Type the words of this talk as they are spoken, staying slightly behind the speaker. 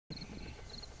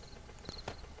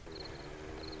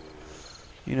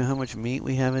You know how much meat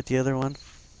we have at the other one?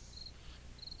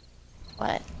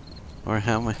 What? Or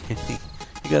how many?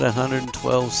 You got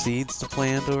 112 seeds to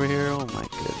plant over here? Oh my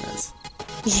goodness.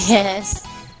 Yes.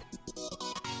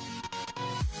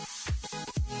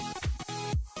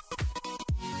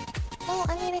 Well,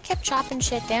 I mean, I kept chopping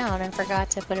shit down and forgot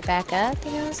to put it back up,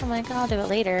 you know? So I'm like, oh, I'll do it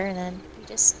later, and then you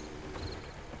just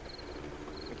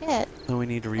forget, So we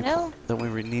need to you know?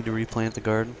 need to replant the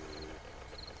garden.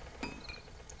 I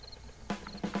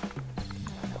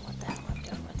don't know what the hell I'm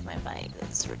doing with my bike.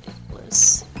 It's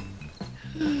ridiculous.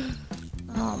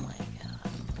 Oh my god.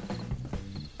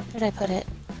 Where did I put it?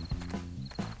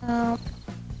 Oh,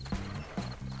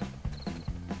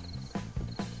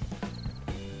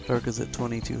 Dark is at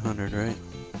 2200, right?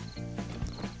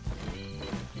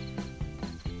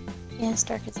 yeah,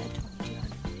 Stark is at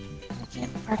 2200. I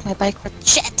can't park my bike with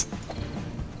shit!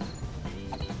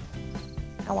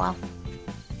 Oh well.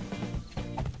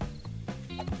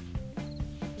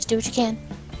 Just do what you can.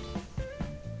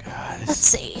 God, Let's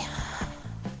see.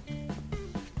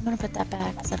 I'm gonna put that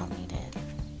back because I don't need it.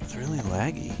 it's really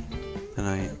laggy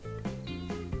tonight.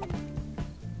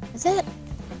 Is it?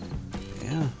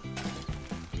 Yeah.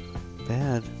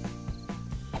 Bad.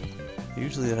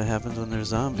 Usually that happens when there's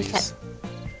zombies.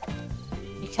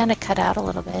 You kind of cut out a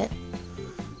little bit.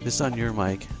 Just on your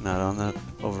mic, not on the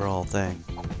overall thing.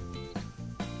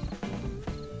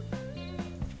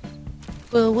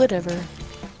 Well, whatever.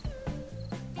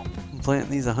 I'm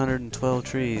planting these 112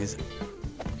 trees.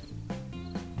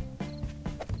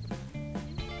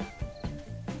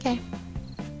 Okay.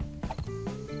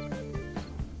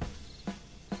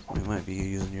 We might be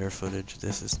using your footage.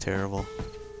 This is terrible.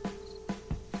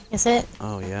 Is it?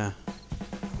 Oh yeah.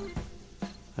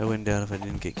 I wouldn't doubt if I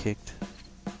didn't get kicked.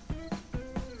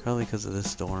 Probably because of this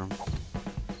storm.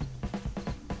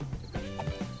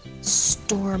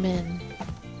 Stormin'.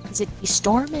 Is it be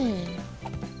stormin'?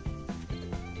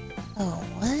 Oh,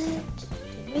 what?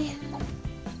 Did we have...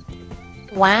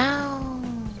 Wow.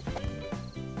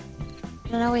 I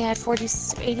know we had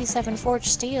 87 forged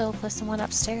steel plus the one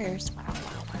upstairs. Wow, wow,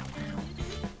 wow, wow.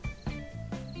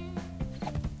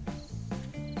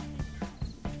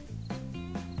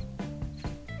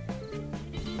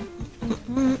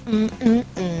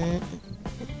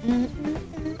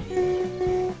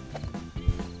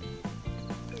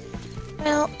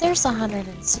 Well, there's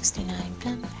 169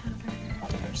 gunpowder.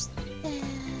 There's that.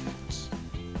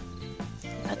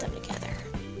 Put them together.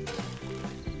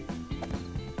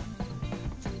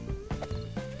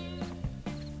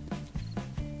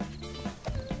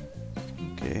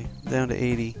 Okay, down to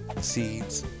 80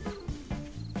 seeds.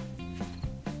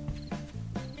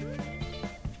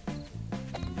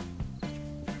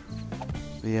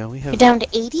 But yeah, we have... You're down to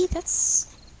 80?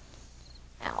 That's...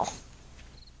 Ow. Oh,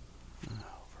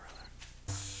 brother.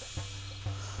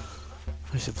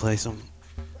 I should place them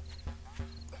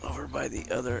over by the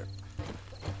other...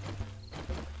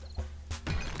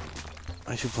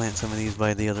 I should plant some of these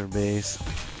by the other base.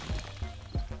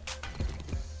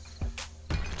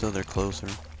 So they're closer.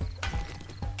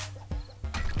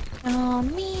 Oh,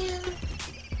 man.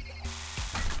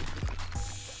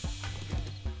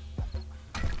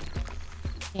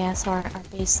 Yeah, so our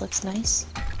base looks nice.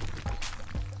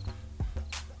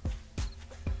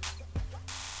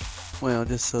 Well,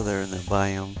 just so they're in the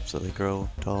biome, so they grow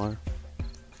taller.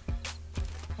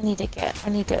 I need to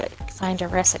find a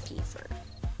recipe for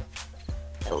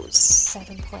those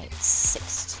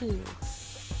 7.62.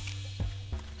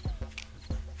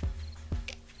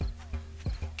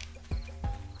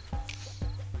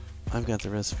 I've got the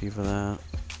recipe for that.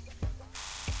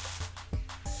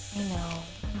 I know.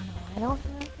 I don't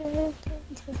have it.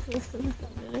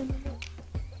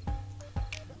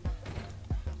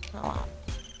 Oh well.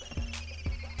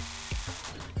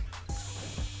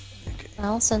 Okay.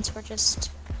 Well, since we're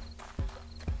just... I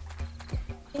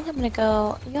think I'm gonna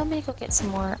go... You want me to go get some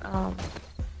more,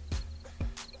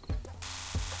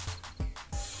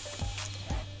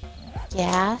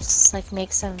 gas? Like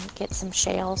get some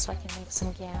shale so I can make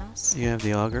some gas? You have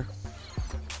the auger?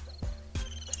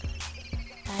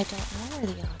 I don't know where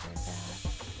the auger is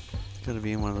at. It's gotta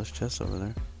be in one of those chests over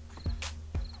there.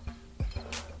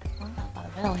 We're up on the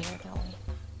middle here, don't we?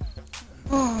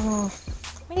 Oh,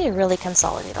 we need to really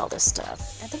consolidate all this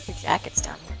stuff. I think your jacket's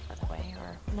down here, by the way.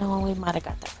 Or, no, we might have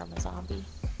got that from a zombie.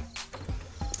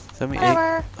 So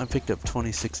Whatever. I picked up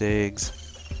 26 eggs.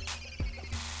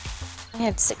 I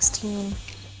had 16.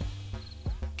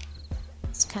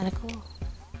 It's kind of cool,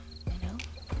 you know?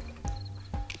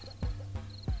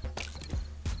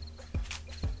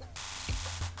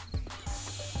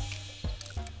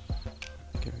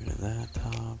 Get rid of that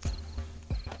top.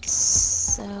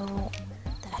 So,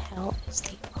 the hell is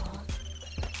the log?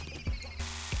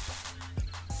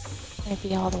 Might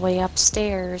be all the way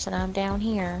upstairs and I'm down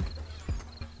here.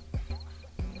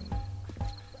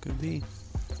 Could be.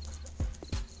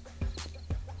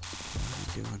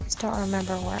 What are you doing? Just don't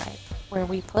remember where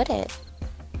we put it.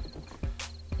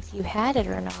 If you had it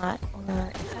or not,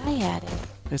 or if I had it.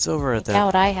 It's over I at that.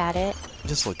 doubt I had it.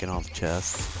 Just looking all the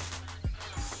chests.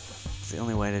 It's the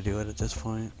only way to do it at this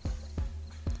point.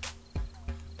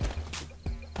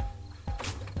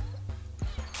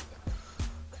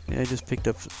 Yeah, I just picked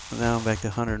up. Now I'm back to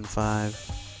 105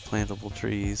 plantable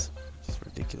trees. It's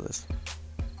ridiculous.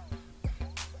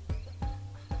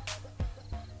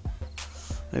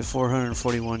 I have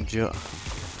 441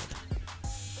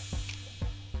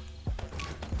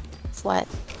 What?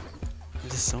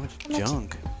 There's just so much How much?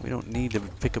 junk. We don't need to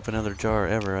pick up another jar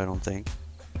ever, I don't think.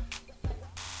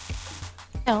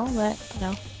 No, but, you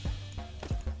know.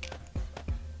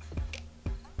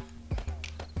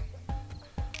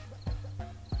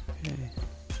 Okay.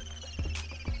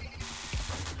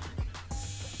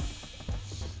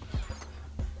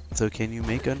 So can you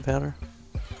make gunpowder?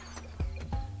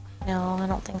 No, I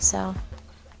don't think so.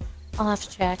 I'll have to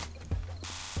check.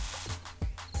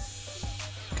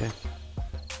 Okay.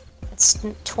 It's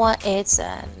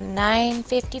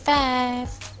 9:55.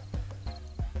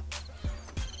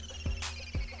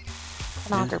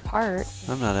 An auger part.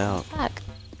 I'm not out. Fuck.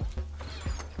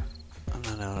 I'm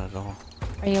not out at all.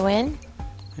 Are you in?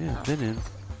 Yeah, I've been in.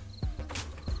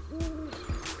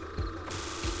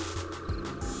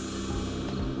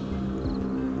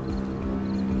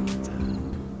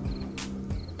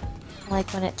 I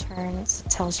like when it turns, it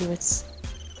tells you it's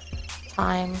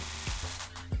time.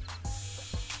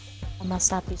 I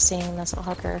must not be seeing this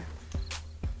auger.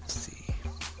 Let's see.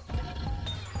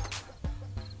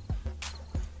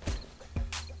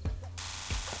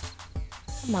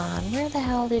 Come on, where the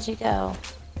hell did you go?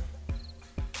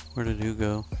 Where did you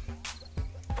go?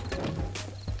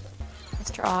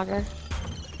 Mr. Auger?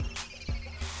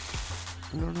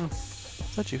 I don't know.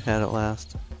 I thought you had it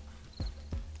last.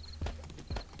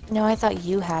 No, I thought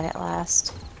you had it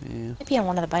last. Yeah, Maybe on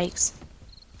one of the bikes.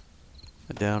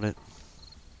 I doubt it.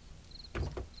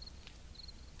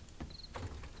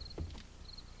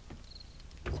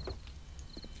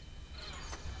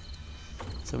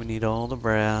 So we need all the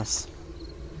brass.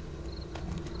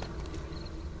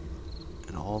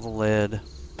 And all the lead.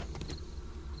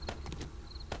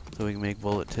 So we can make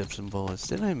bullet tips and bullets.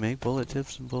 Didn't I make bullet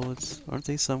tips and bullets? Aren't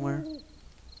they somewhere?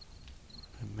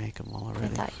 I make them all I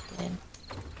already. thought you did.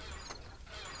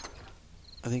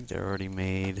 I think they're already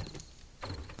made.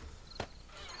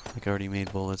 Like I already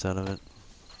made bullets out of it.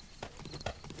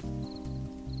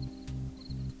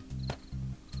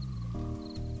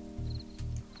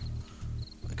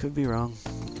 I could be wrong.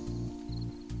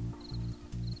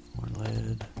 More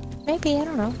lead. Maybe, I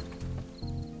don't know.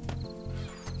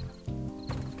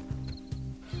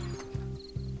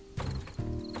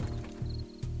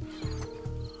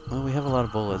 Well, we have a lot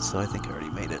of bullets, so I think I already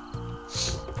made it.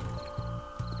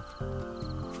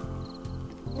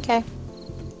 Okay.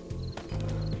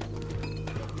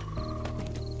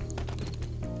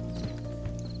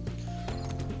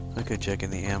 I could check in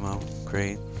the ammo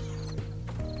crate.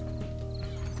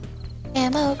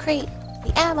 Ammo crate.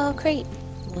 The ammo crate.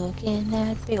 Look in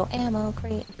that big ol' ammo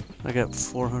crate. I got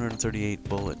 438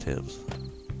 bullet tips.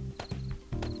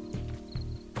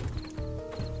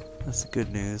 That's the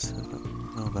good news. I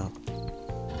don't know about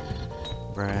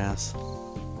brass.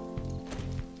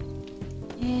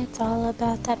 It's all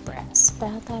about that brass.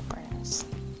 About that brass.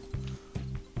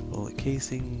 Bullet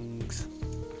casings.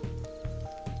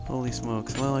 Holy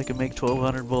smokes. Well, I can make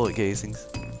 1,200 bullet casings.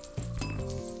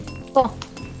 Cool.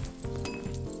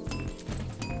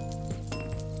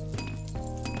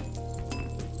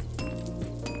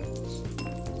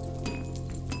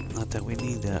 Not that we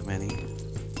need that many.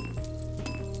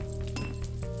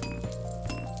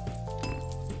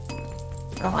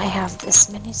 Oh, I have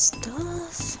this many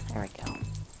stuff. There we go.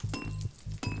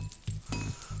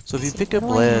 So if you See, pick what up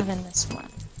do I have lead, in this one?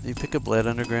 if you pick up lead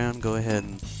underground, go ahead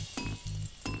and...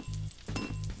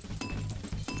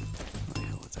 What the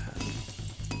hell was that?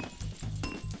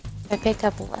 If I pick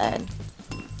up lead,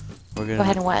 We're go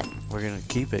ahead and what? We're gonna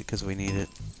keep it because we need it.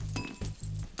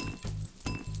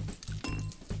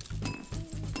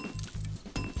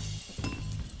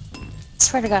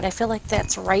 Swear to God, I feel like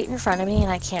that's right in front of me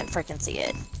and I can't freaking see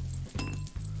it.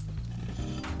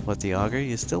 What, the auger?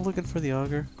 You still looking for the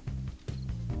auger?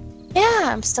 Yeah,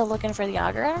 I'm still looking for the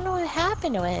auger. I don't know what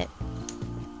happened to it.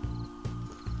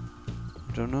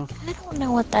 I don't know. I don't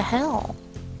know what the hell.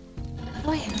 How do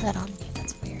I have that on me?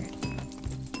 That's weird.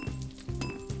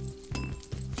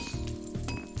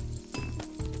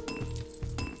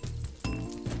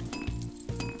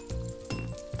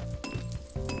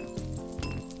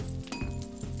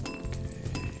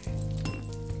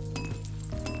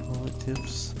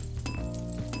 tips.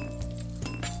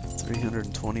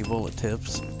 320 bullet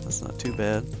tips. That's not too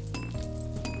bad.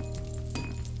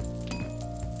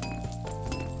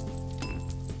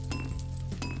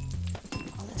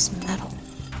 All this metal.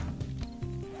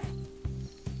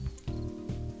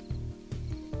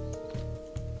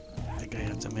 I think I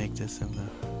have to make this in the...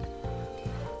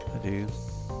 I do.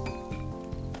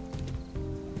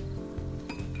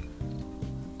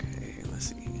 Okay, let's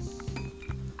see.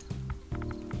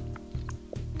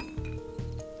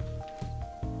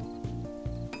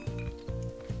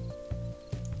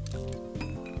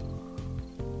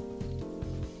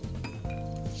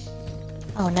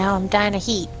 Oh, now I'm dying of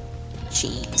heat.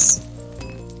 Jeez.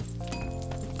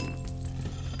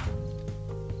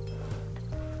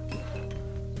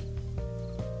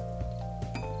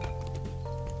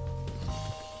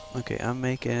 Okay, I'm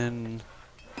making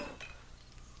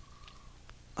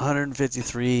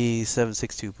 153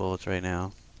 7.62 bullets right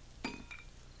now.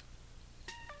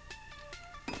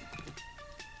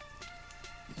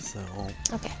 So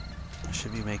Okay. I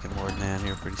should be making more than that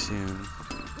here pretty soon.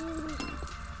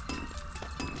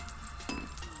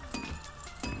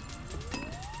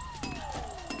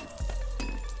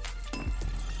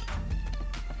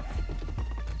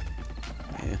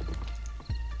 Yeah.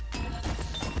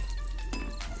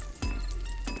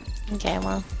 Okay,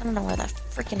 well, I don't know where that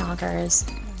freaking auger is.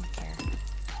 I don't care.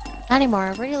 Not anymore.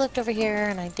 I've already looked over here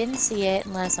and I didn't see it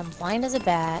unless I'm blind as a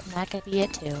bat, and that could be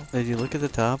it too. Did you look at the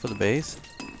top of the base?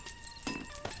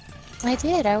 I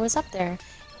did. I was up there.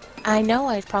 I know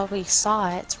I probably saw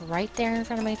it. It's right there in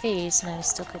front of my face, and I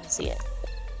still couldn't see it.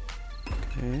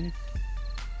 Okay.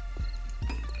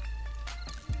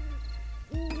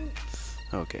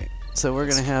 Okay. So we're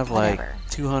gonna have like Whatever.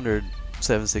 200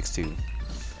 7.62.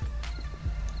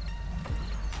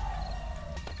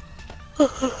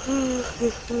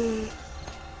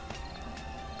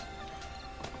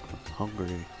 Hungry.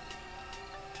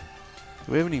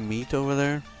 Do we have any meat over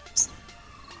there?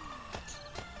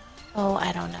 Oh,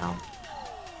 I don't know.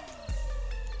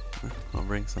 I'll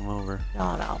bring some over.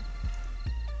 No.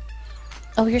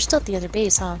 Oh, you're still at the other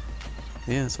base, huh?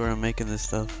 Yeah, that's where I'm making this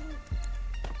stuff.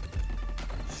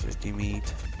 50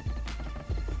 meat.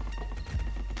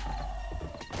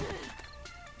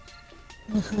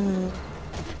 Mm-hmm.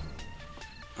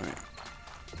 Alright.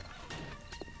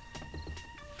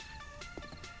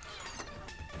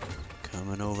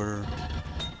 Coming over.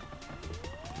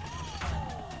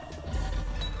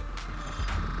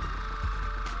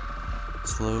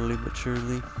 Slowly but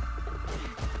surely.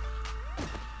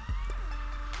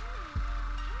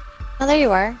 Oh, there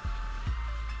you are.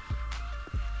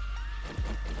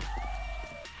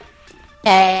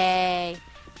 Hey.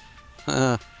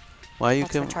 Why you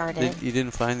That's come? retarded. You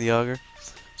didn't find the auger,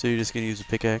 so you're just gonna use a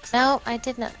pickaxe? No, I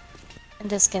did not. I'm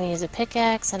just gonna use a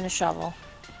pickaxe and a shovel.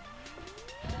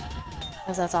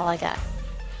 Because that's all I got.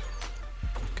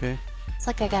 Okay. It's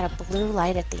like I got a blue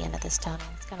light at the end of this tunnel.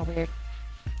 It's kind of weird.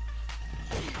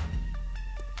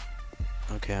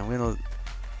 Okay, I'm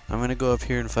gonna go up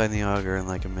here and find the auger in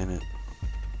like a minute.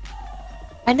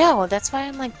 I know, that's why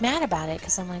I'm like mad about it,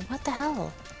 because I'm like, what the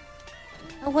hell?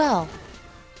 Oh well.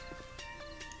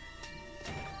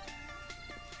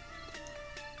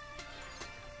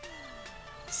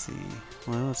 Let's see.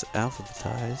 Well, it's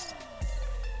alphabetized.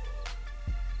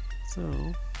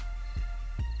 So,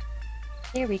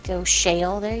 There we go,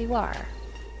 Shale. There you are.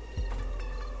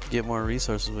 get more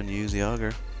resources when you use the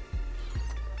auger.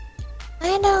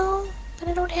 I know, but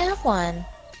I don't have one.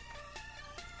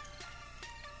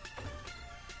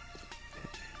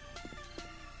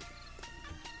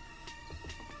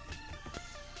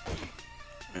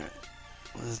 Alright,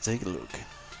 let's take a look.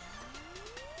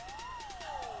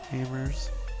 Hammers.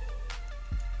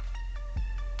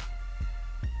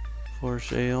 4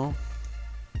 shale.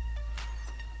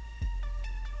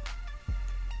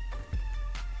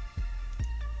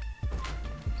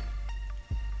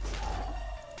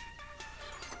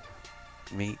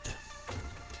 Meat.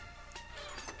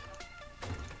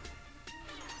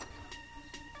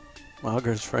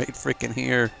 Auger's right freaking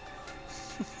here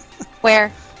Where?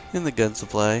 in the gun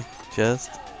supply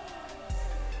chest.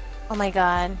 Oh my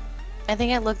god. I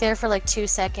think I looked there for like 2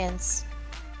 seconds.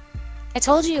 I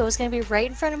told you it was going to be right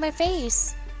in front of my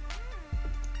face.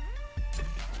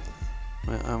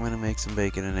 Well, I'm gonna make some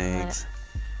bacon and eggs.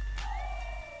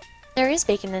 There is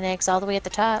bacon and eggs all the way at the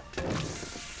top.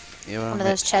 Yeah, well, One of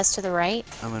those chests to the right.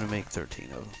 I'm gonna make 13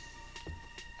 of them.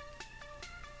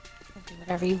 You can do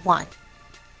whatever you want.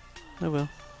 I will.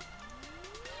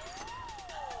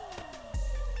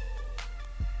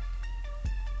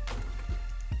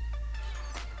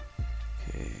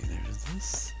 Okay, there's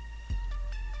this.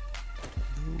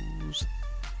 Those.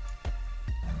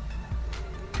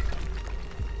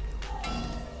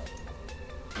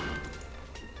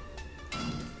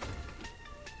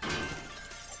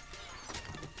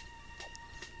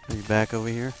 back over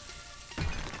here?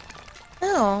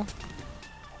 No.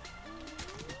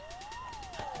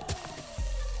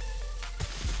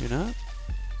 You're not?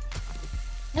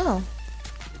 No.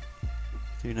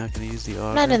 You're not gonna use the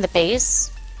auger? Not in the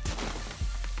base.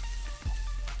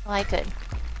 Well, I could.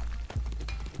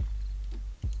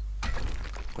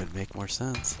 Would make more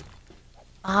sense.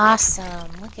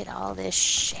 Awesome. Look at all this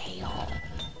shale.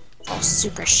 It's all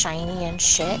super shiny and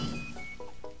shit.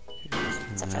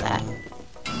 Except for that.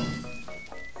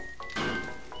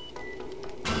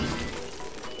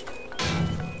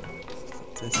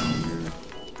 This here.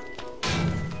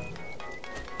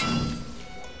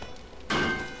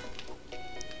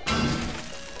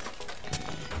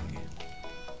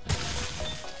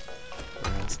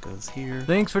 Grass goes here.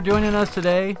 Thanks for joining us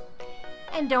today.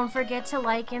 And don't forget to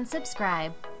like and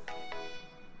subscribe.